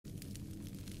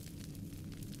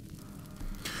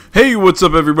Hey, what's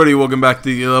up everybody? Welcome back to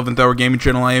the 11th Hour Gaming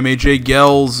Channel. I am AJ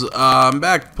Gels. I'm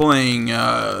back playing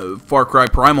Far Cry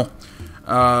Primal.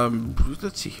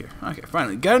 Let's see here. Okay,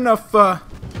 finally. Got enough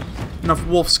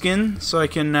wolf skin, so I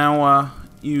can now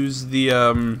use the,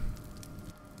 I'm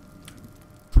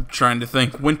trying to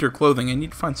think, winter clothing. I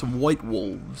need to find some white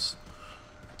wolves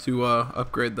to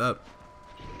upgrade that.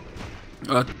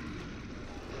 I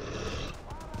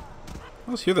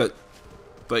always hear that,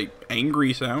 like,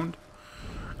 angry sound.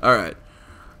 Alright.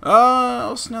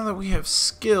 Also, now that we have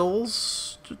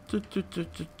skills... There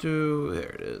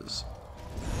it is.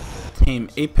 Tame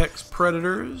apex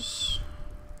predators.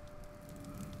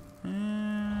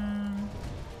 And...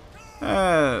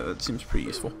 that seems pretty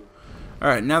useful.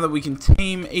 Alright, now that we can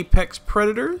tame apex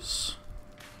predators...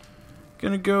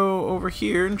 Gonna go over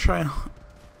here and try and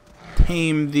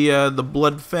tame the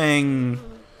Bloodfang...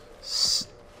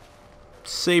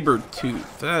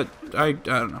 Saber-tooth. That I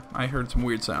don't know. I heard some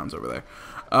weird sounds over there.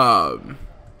 How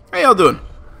y'all doing?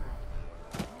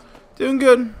 Doing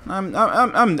good. I'm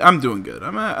doing good.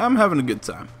 I'm having a good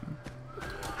time.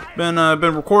 Been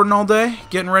recording all day,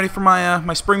 getting ready for my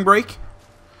my spring break.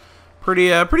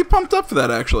 Pretty pumped up for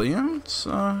that actually. You know, it's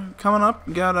coming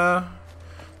up. Got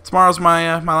tomorrow's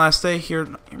my my last day here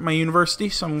at my university,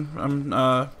 so I'm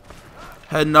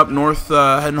heading up north,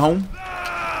 heading home.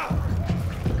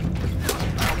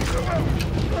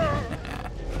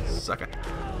 Sucker.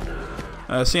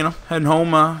 So, you know, heading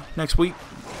home next week.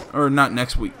 Or not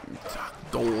next week.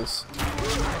 Doles.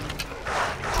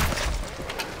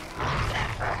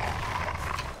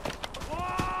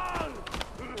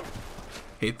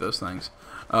 Hate those things.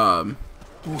 You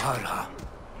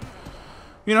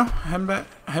know,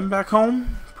 heading back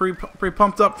home. Pretty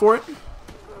pumped up for it.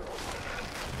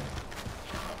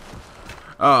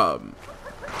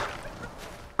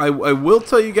 I will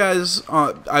tell you guys.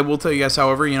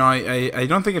 However, you know, I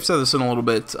don't think I've said this in a little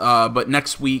bit. But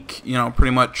next week, you know,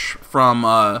 pretty much from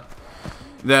I'll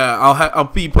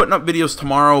be putting up videos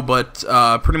tomorrow, but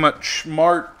pretty much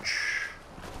March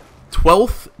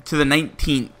 12th to the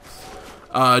 19th.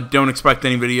 Don't expect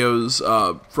any videos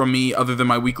from me other than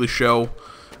my weekly show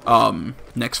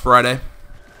next Friday.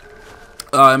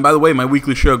 And by the way, my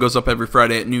weekly show goes up every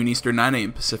Friday at noon Eastern, 9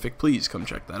 a.m. Pacific. Please come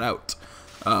check that out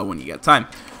when you get time.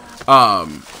 But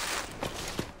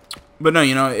no,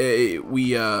 you know,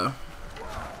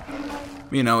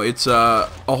 you know, it's a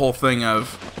whole thing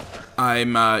of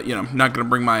I'm you know, not gonna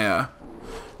bring my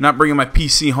not bringing my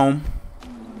PC home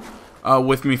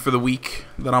with me for the week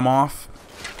that I'm off.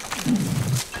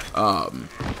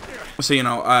 So you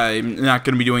know, I'm not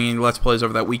gonna be doing any Let's Plays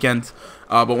over that weekend.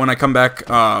 But when I come back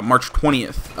March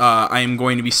 20th, I am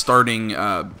going to be starting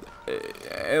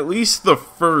at least the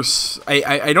first,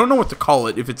 I don't know what to call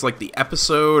it, if it's like the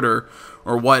episode or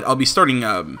what. I'll be starting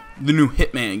the new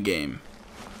Hitman game,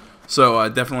 so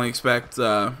definitely expect.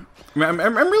 I'm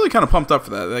really kind of pumped up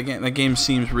for that. That game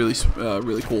seems really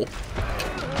really cool.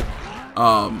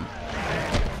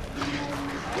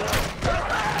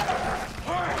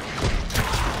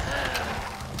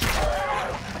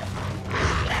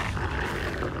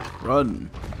 Run,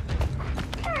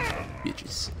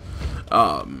 bitches.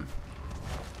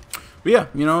 But yeah,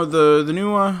 you know, the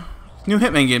new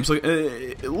Hitman game's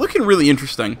looking really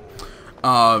interesting.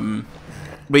 But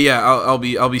yeah, I'll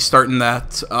be starting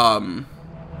that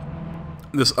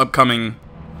this upcoming,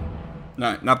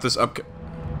 not this up,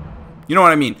 you know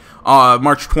what I mean,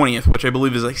 March 20th, which I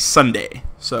believe is a Sunday.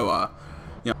 So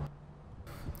you know,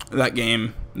 that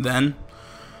game then.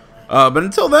 But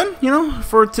until then, you know,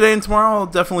 for today and tomorrow, I'll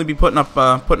definitely be putting up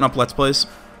Let's Plays.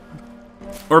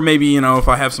 Or maybe, you know, if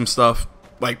I have some stuff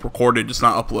like recorded, just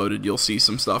not uploaded, you'll see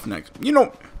some stuff next. You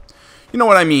know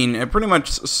what I mean. I pretty much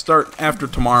start after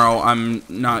tomorrow. I'm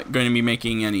not going to be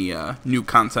making any new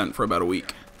content for about a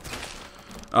week.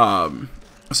 So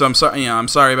I'm sorry. Yeah, I'm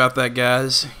sorry about that,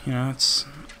 guys. You know, it's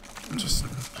just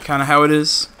kind of how it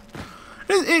is.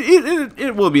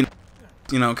 It will be,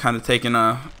 you know, kind of taking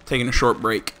a short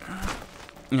break.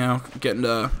 You know, getting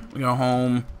to go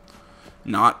home,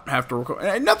 not have to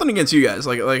record. Nothing against you guys.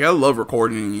 Like I love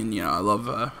recording, and you know, I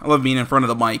love being in front of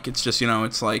the mic. It's just, you know,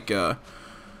 it's like when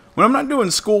I'm not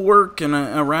doing schoolwork and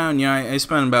around, you know, I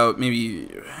spend about maybe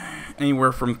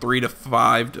anywhere from 3 to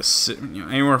 5 to 6, you know,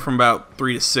 anywhere from about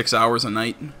 3 to 6 hours a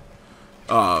night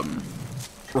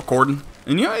recording,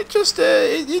 and you know, it just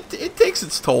it takes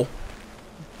its toll.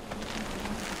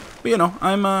 But you know,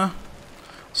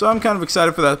 so I'm kind of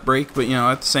excited for that break, but you know,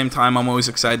 at the same time, I'm always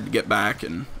excited to get back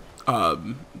and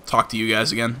talk to you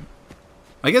guys again.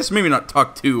 I guess maybe not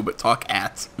talk to, but talk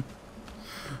at.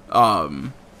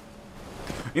 You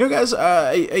know, guys,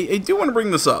 I do want to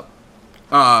bring this up.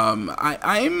 words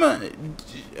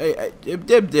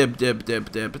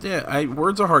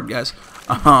are hard, guys.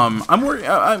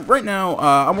 Right now.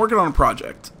 I'm working on a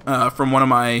project from one of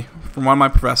my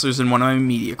professors in one of my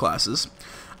media classes.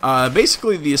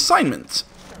 Basically, the assignment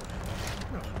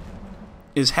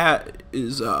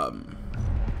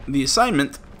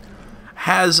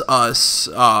has us.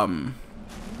 I'm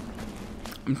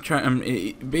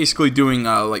basically doing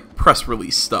like press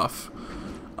release stuff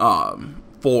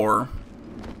for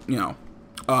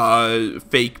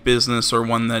fake business or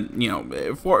one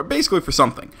that for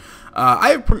something.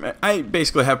 I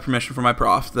basically have permission from my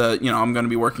prof that I'm going to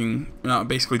be working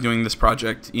basically doing this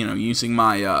project using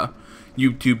my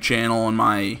YouTube channel and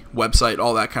my website,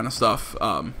 all that kind of stuff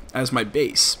as my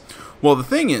base. Well, the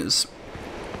thing is,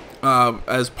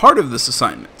 as part of this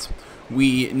assignment,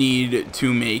 we need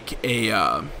to make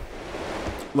a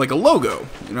like a logo.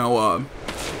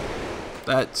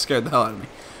 That scared the hell out of me.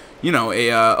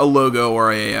 A logo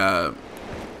or a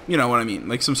you know what I mean,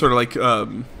 like some sort of like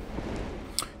kind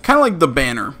of like the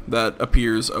banner that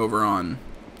appears over on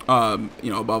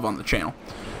above on the channel.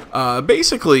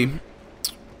 Basically,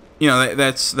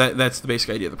 that's the basic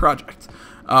idea of the project.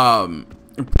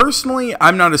 Personally,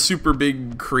 I'm not a super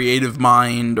big creative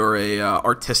mind or a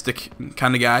artistic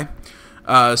kind of guy.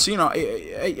 So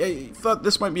I thought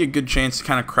this might be a good chance to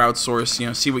kind of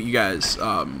crowdsource, see what you guys,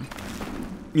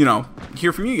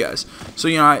 hear from you guys. So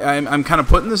I'm kind of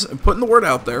putting the word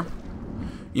out there.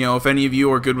 If any of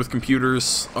you are good with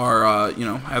computers or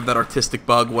have that artistic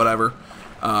bug, whatever,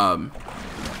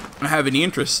 have any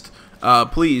interest,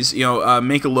 please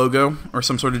make a logo or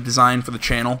some sort of design for the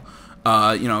channel.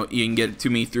 You can get it to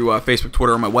me through Facebook,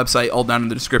 Twitter, or my website, all down in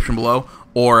the description below.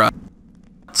 Or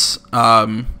if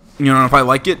I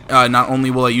like it, not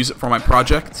only will I use it for my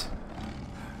project.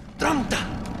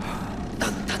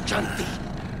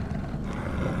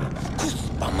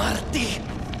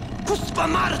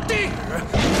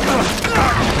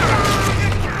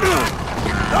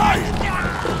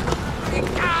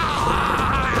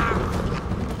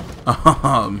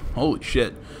 Holy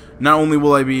shit. Not only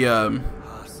will I be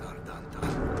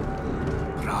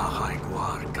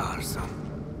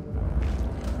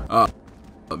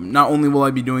not only will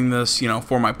I be doing this,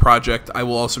 for my project, I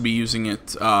will also be using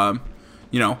it, on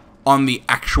the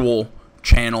actual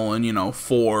channel and,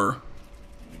 for...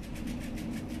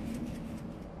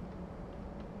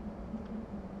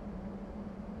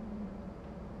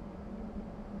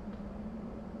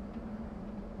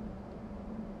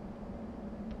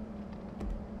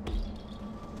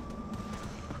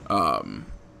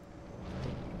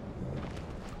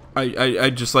 I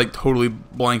just like totally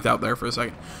blanked out there for a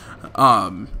second.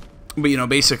 But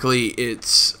basically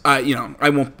it's I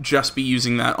won't just be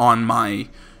using that on my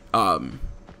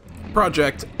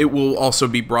project. It will also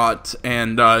be brought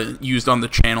and used on the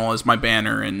channel as my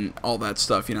banner and all that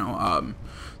stuff.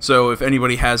 So if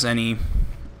anybody has any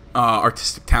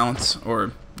artistic talents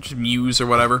or just muse or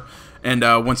whatever and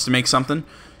wants to make something,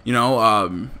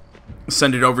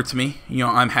 send it over to me.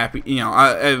 I'm happy.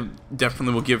 I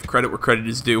definitely will give credit where credit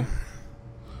is due.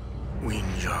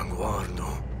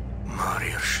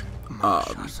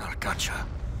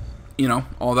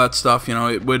 All that stuff.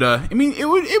 It would. It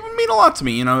would mean a lot to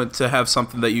me. To have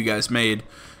something that you guys made,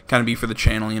 kind of be for the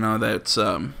channel. That's.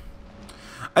 Part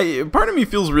of me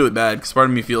feels really bad because part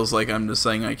of me feels like I'm just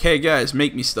saying like, hey guys,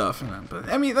 make me stuff. But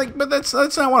but that's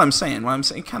not what I'm saying. What I'm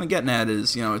saying, kind of getting at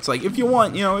is, it's like if you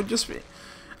want, it just.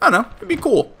 I don't know. It'd be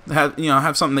cool to have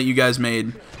have something that you guys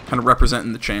made kind of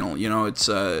representing the channel. It's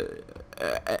cause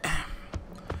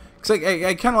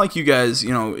I kind of like you guys.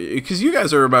 Because you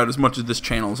guys are about as much of this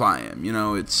channel as I am.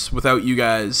 It's without you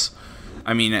guys.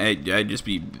 I mean,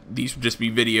 these would just be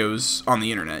videos on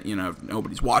the internet. If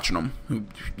nobody's watching them.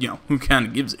 Who kind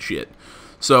of gives a shit.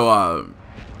 So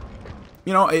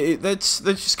that's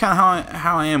just kind of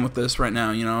how I am with this right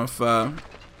now. If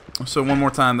so one more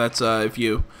time, that's if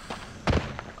you.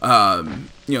 If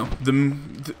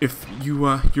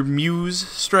your muse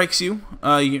strikes you,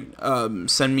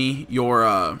 send me your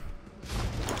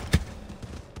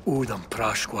Udam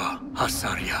prashqua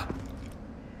hasaria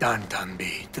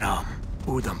dantanbi dram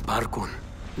udam parkun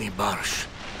ni barsh.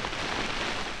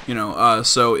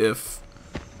 So if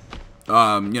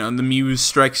the muse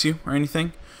strikes you or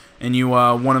anything, and you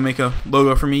want to make a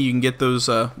logo for me, you can get those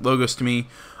logos to me.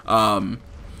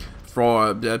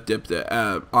 Through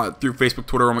Facebook,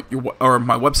 Twitter, or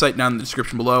my website down in the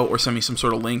description below, or send me some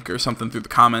sort of link or something through the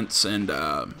comments, and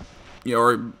talk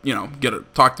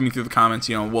to me through the comments.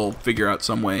 We'll figure out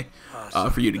some way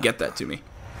for you to get that to me.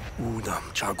 Udam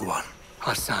chaguan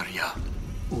hasaria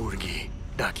urgi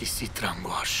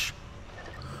dakisitrangwash.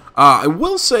 I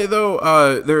will say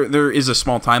though, there is a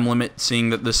small time limit, seeing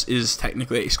that this is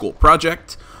technically a school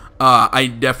project. I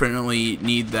definitely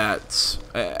need that.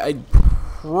 I'd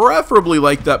preferably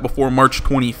like that before March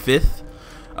 25th,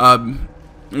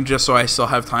 just so I still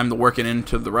have time to work it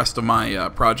into the rest of my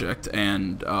project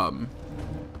and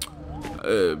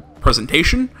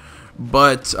presentation.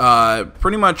 But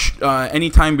pretty much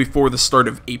any time before the start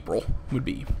of April would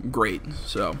be great.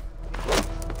 So,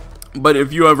 but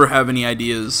if you ever have any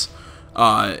ideas,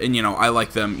 and I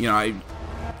like them,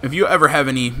 if you ever have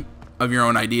any of your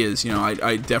own ideas,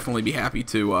 I'd definitely be happy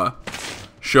to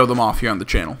show them off here on the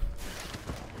channel.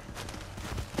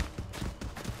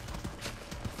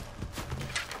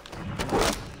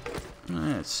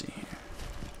 Let's see here.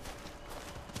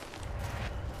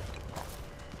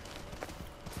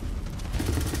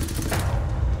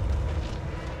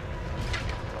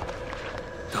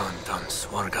 Tantan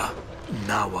swarga,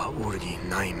 nawa urgi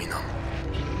naiminam.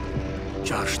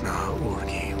 Charshna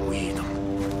urgi weedam.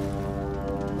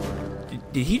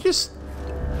 Did he just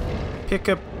pick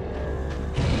up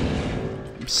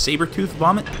saber-tooth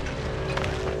vomit?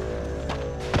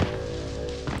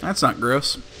 That's not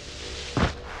gross.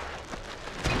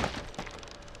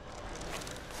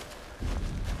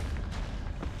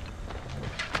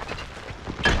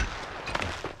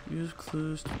 Use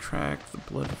clues to track the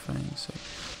Bloodfang.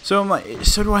 So I'm like,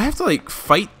 so do I have to like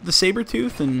fight the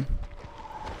saber-tooth and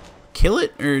kill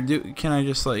it, or can I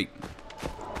just like?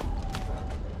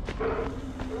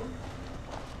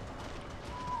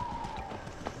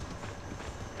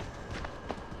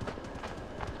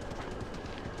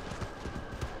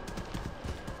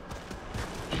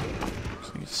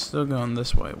 So it's still going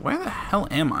this way. Where the hell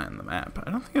am I on the map?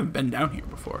 I don't think I've been down here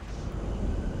before.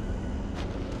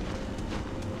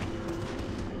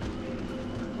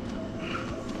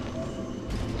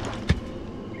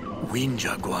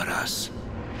 Winja guaras,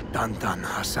 tantan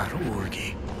hasar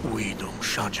urgi, weedum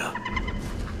shaja.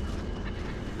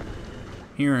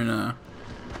 Here in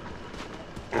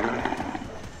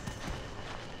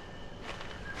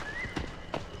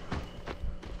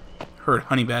herd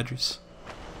honey badgers.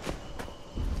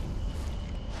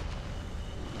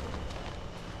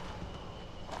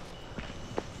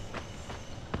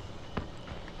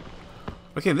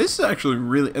 Okay, this is actually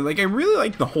really, like, I really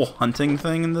like the whole hunting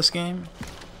thing in this game.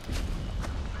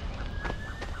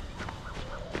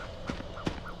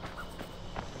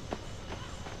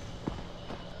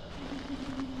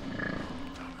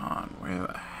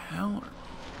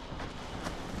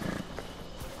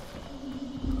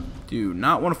 Do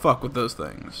not want to fuck with those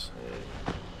things.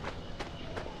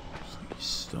 So he's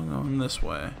still going this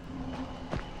way.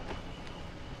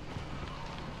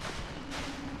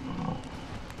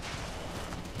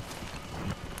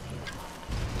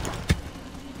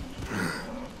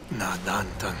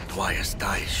 Nadantan dwayas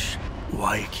daish,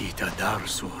 waikita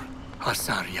darsur,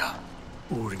 hasarya,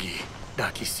 urgi,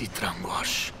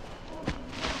 dakisitrangwash.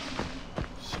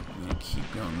 So I'm gonna keep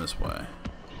going this way.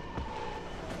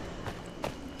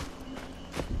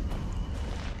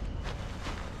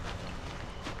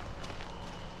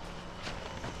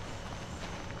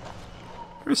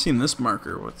 Ever seen this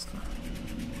marker? What's the...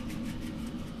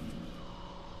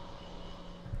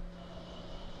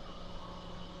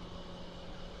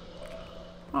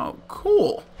 Oh,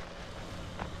 cool.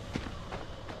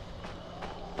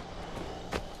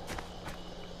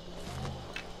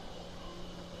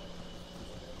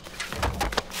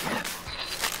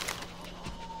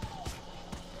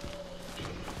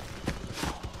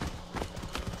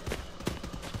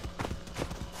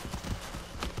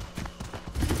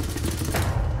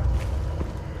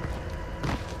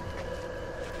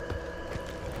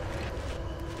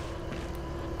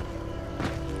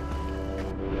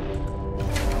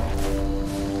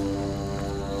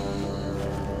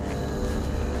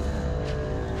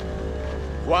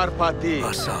 Warpati,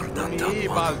 Asar dantan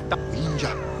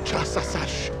Ninja,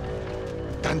 Chasasash,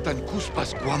 Tantan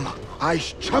Kuspas Guama,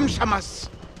 Aish Chamshamas.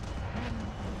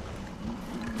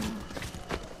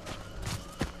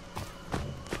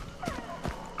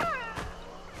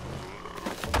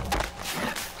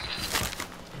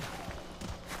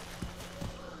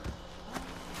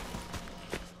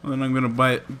 And then I'm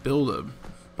gonna build a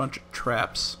bunch of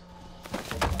traps.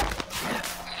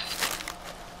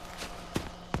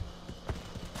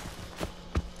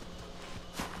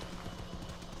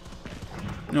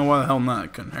 You know, why the hell not?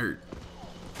 It couldn't hurt.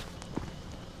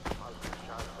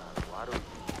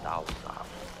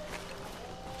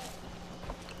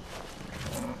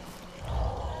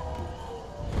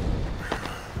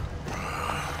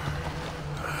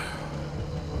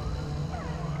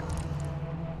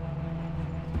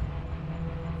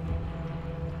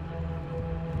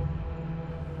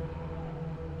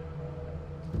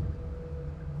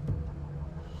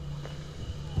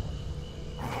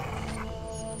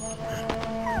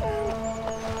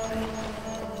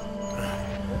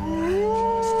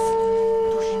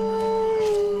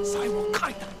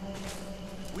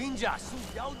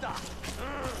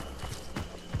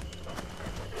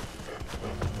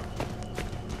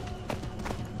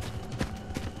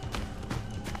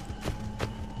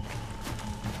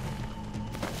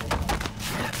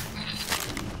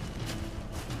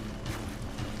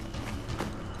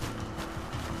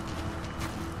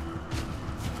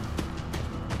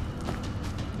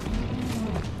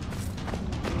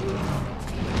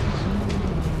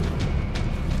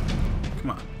 Come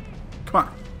on. Come on.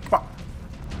 Come on.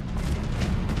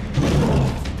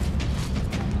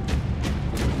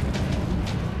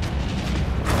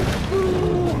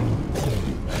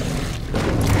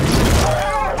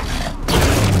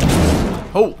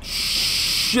 Oh,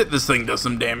 shit, this thing does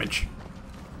some damage.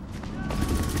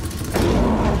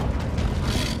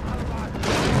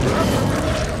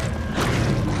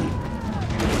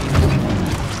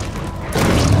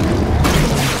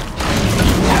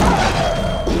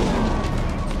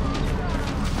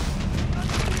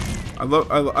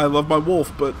 I love my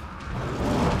wolf, but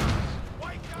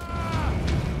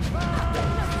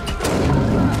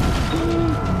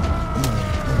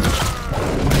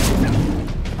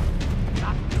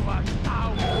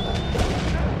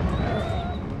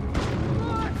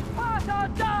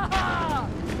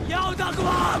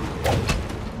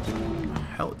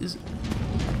hell is it?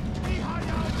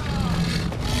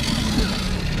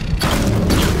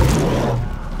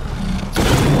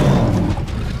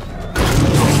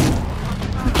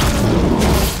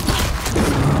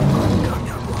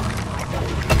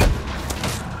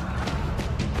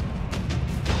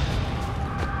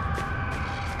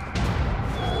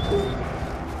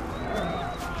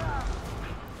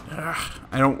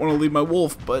 I don't want to leave my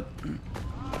wolf, but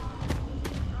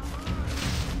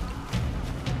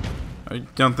I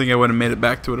don't think I would have made it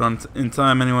back to it in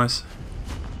time anyways.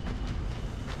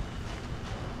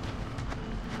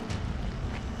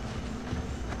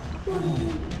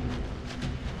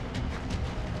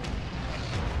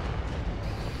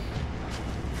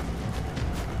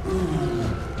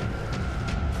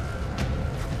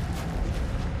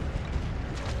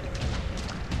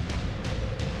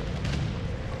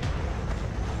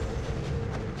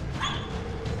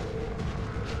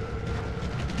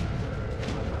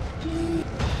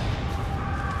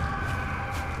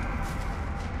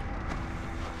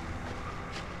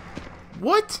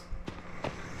 What?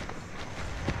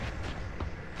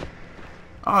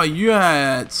 Oh,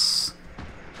 yeah, it's...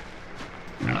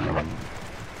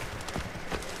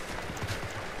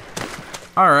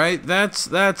 Alright, that's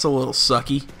a little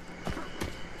sucky.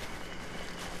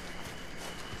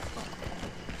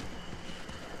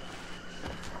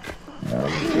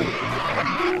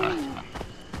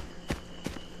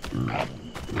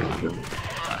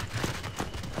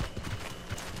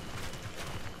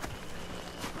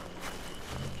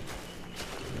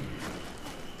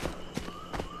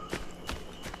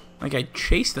 Like, I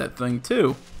chased that thing,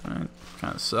 too. That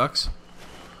kind of sucks.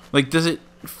 Like, does it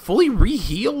fully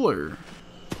re-heal, or...?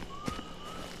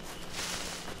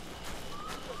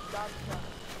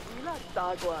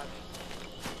 I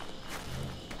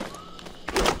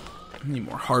need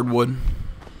more hardwood.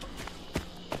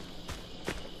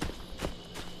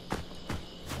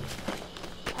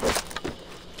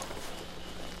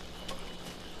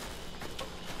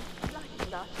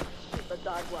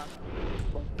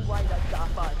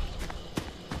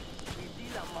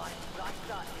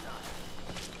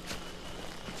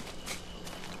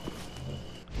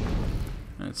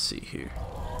 Let's see here.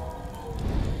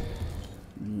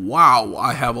 Wow,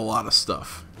 I have a lot of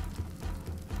stuff.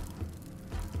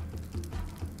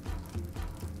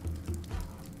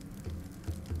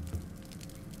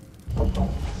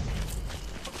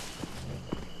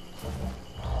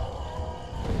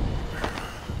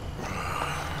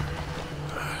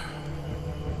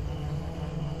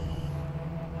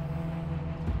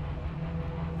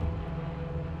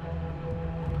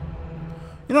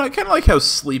 You know, I kind of like how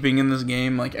sleeping in this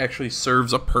game, like, actually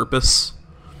serves a purpose.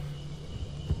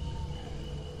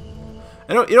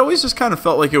 It always just kind of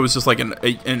felt like it was just like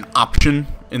an option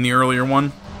in the earlier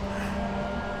one.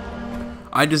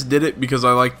 I just did it because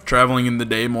I like traveling in the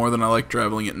day more than I like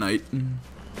traveling at night. Well,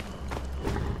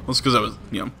 it's because I was,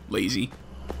 you know, lazy.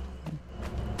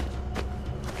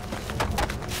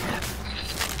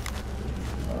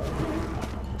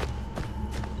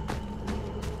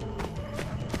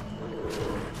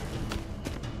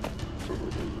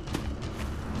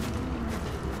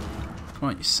 Come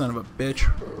on, you son of a bitch.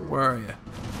 Where are you?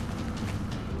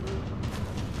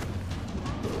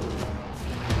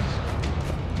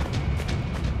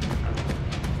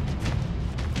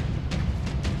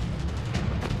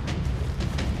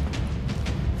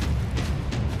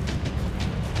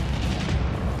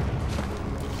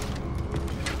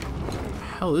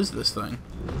 hell is this thing?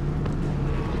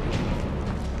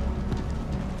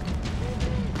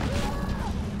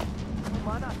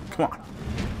 Come on.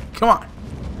 Come on.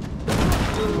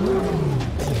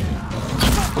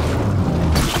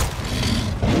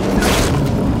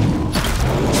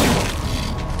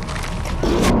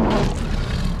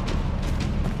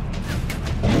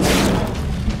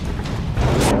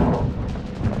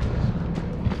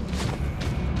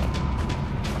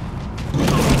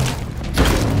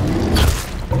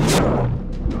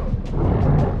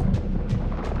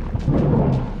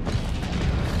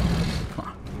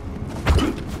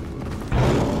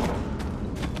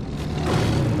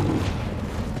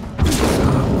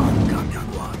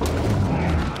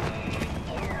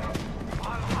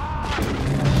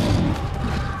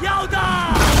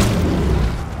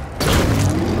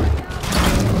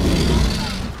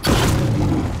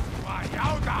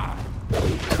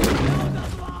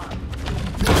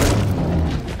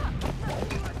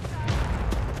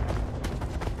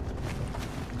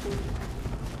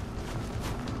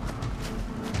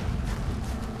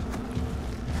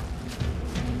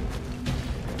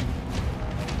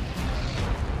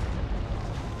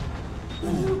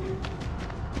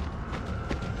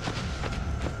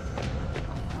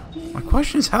 My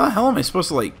question is, how the hell am I supposed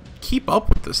to, like, keep up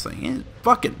with this thing? It's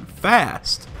fucking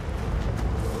fast.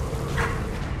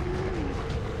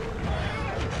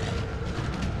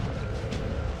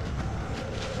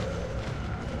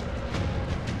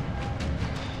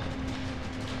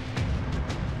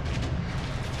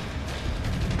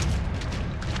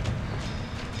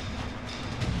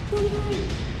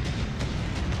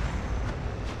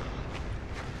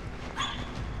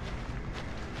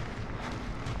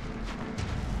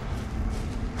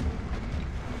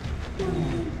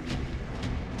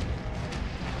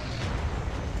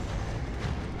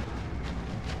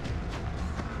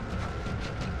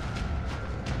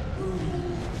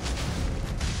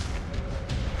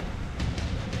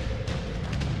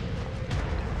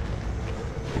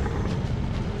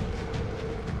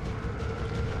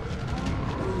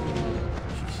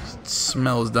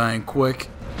 Smell is dying quick.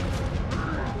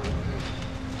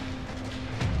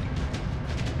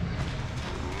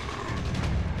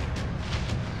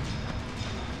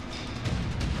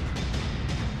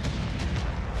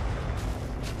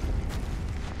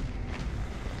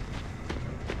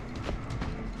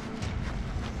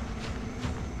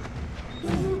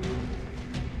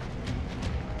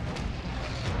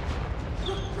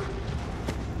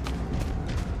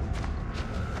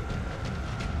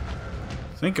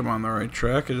 I think I'm on the right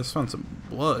track. I just found some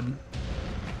blood.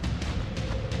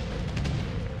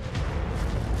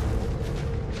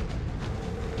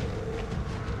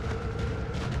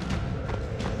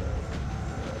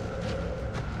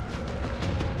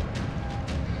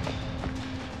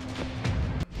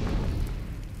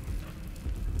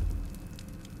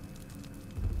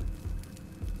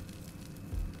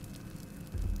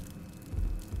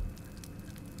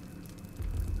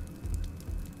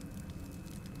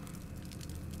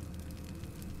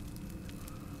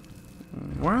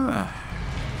 Where the...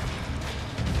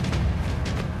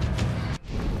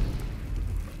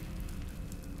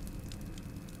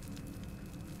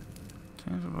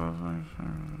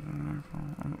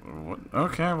 What?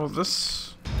 Okay, well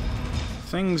this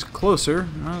thing's closer.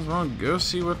 Might as well go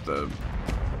see what the...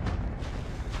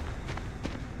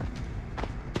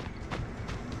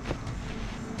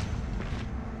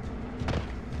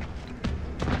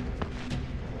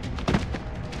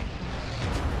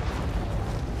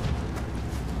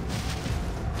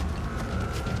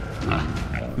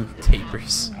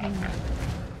 Tapers.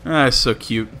 Ah, it's so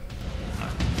cute.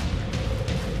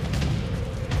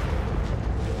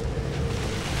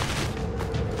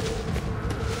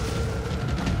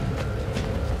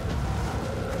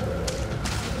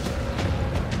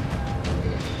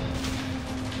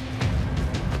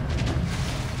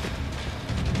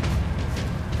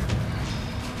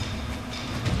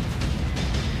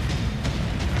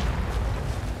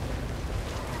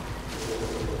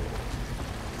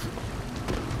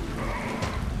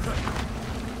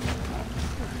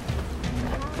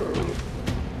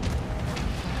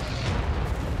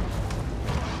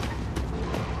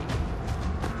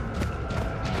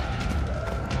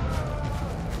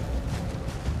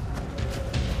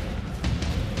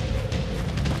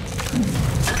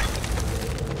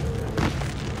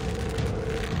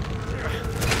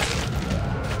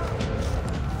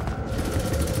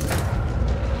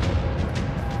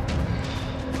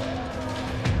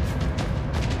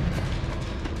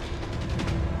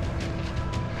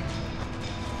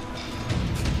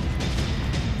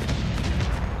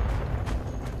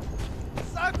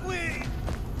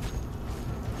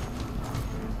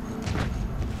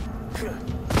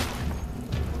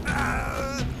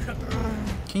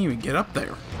 Can't even get up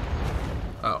there.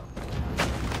 Oh.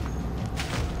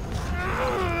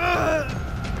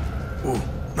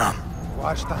 Nam.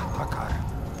 Washta takar.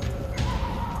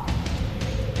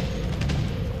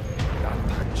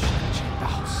 Dantan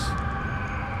shachitaus.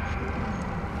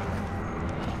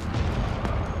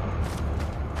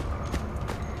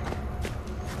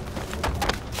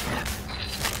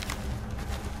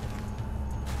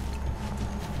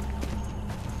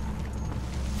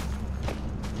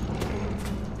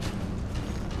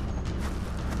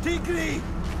 Tigri!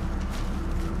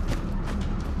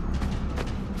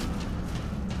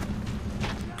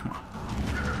 Come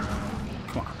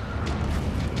on.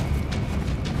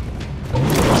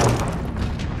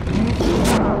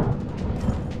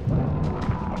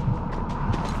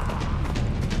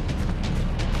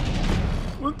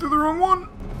 Went through the wrong one.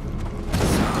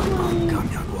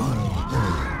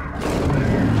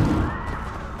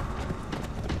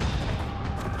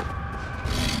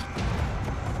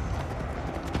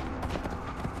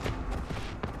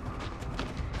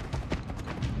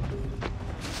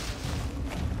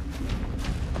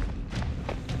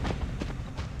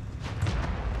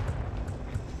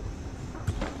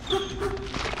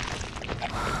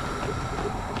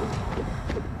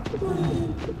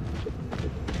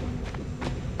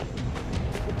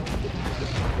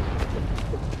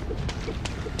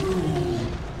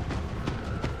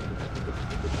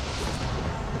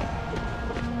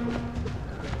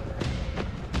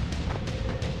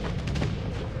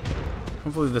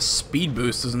 Hopefully the speed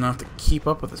boost doesn't have to keep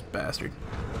up with this bastard.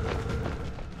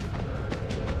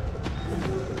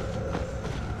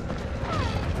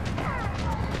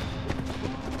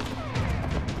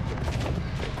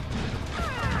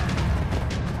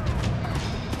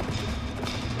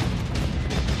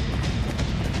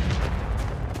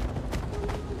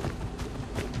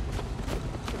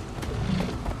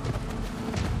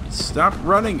 Stop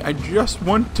running. I just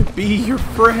want to be your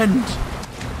friend.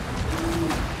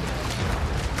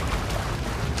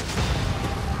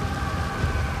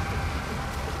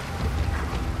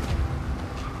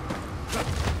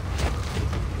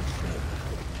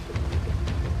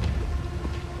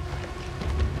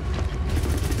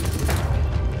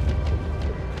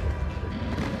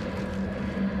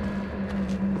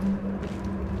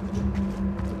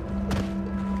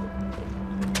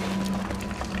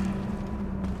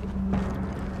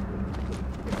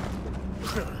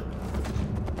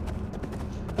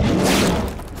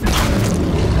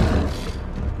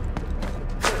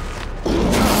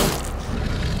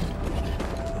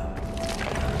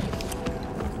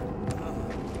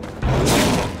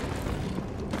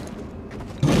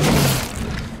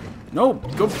 No,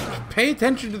 go pay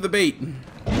attention to the bait.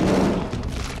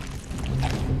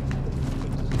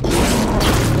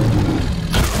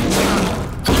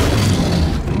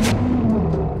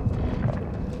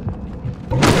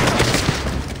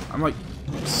 I'm like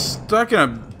stuck in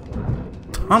a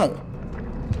tunnel.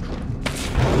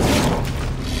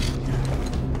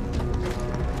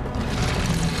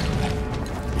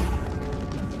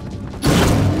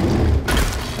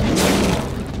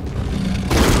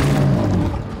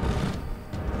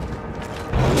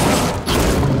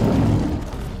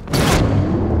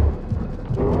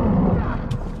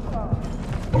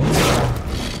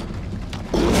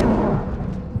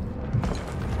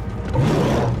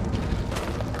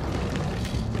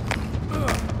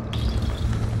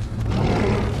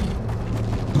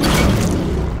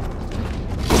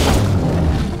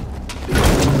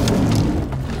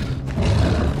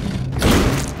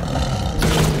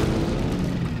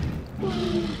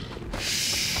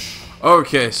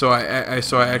 Okay, so I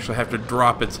actually have to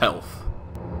drop its health.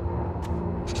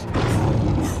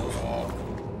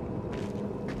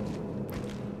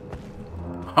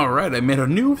 Alright, I made a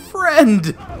new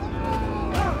friend!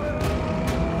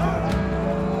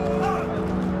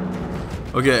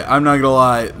 Okay, I'm not gonna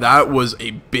lie, that was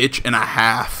a bitch and a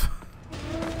half.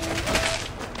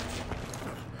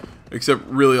 Except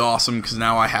really awesome, because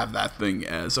now I have that thing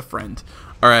as a friend.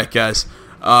 Alright, guys.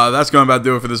 That's going to about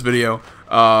do it for this video.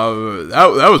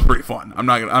 That was pretty fun. I'm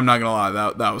not gonna lie,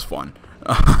 that was fun.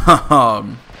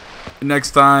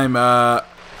 Next time,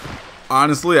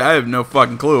 honestly, I have no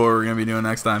fucking clue what we're gonna be doing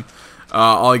next time.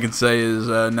 All I can say is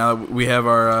now that we have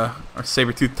our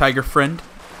saber-toothed tiger friend.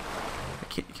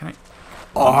 Can I?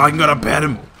 Oh, I'm gonna pet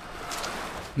him.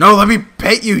 No, let me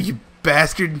pet you, you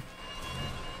bastard.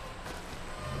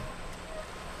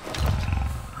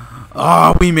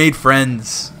 Oh, we made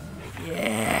friends.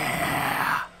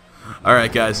 Yeah.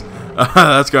 Alright, guys.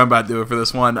 That's going to about do it for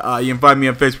this one. You can find me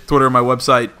on Facebook, Twitter, and my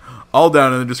website. All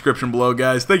down in the description below,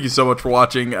 guys. Thank you so much for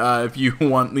watching. If you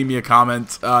want, leave me a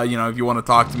comment. You know, if you want to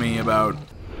talk to me about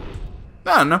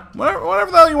I don't know.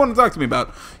 Whatever the hell you want to talk to me about.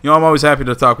 You know, I'm always happy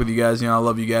to talk with you guys. You know, I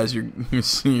love you guys.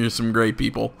 You're some great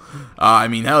people. I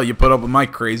mean, hell, you put up with my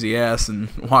crazy ass and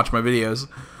watch my videos.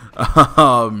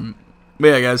 But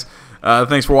yeah, guys,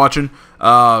 thanks for watching.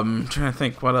 I'm trying to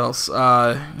think what else. You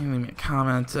can leave me a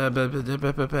comment.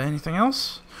 Anything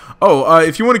else? Oh,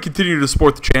 if you want to continue to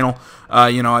support the channel,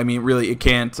 you know, I mean, really, it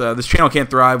can't. This channel can't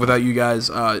thrive without you guys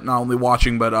not only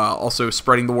watching but also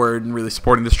spreading the word and really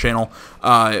supporting this channel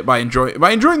by enjoying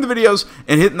the videos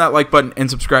and hitting that like button and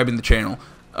subscribing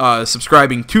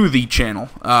to the channel,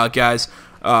 guys.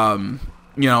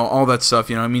 You know, all that stuff.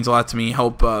 You know, it means a lot to me.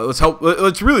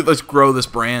 Let's grow this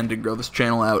brand and grow this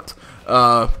channel out.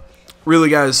 Really,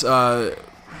 guys.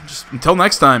 Just until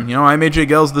next time, you know, I'm AJ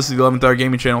Gels. This is the 11th Hour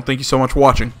Gaming Channel. Thank you so much for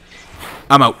watching.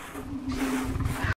 I'm out.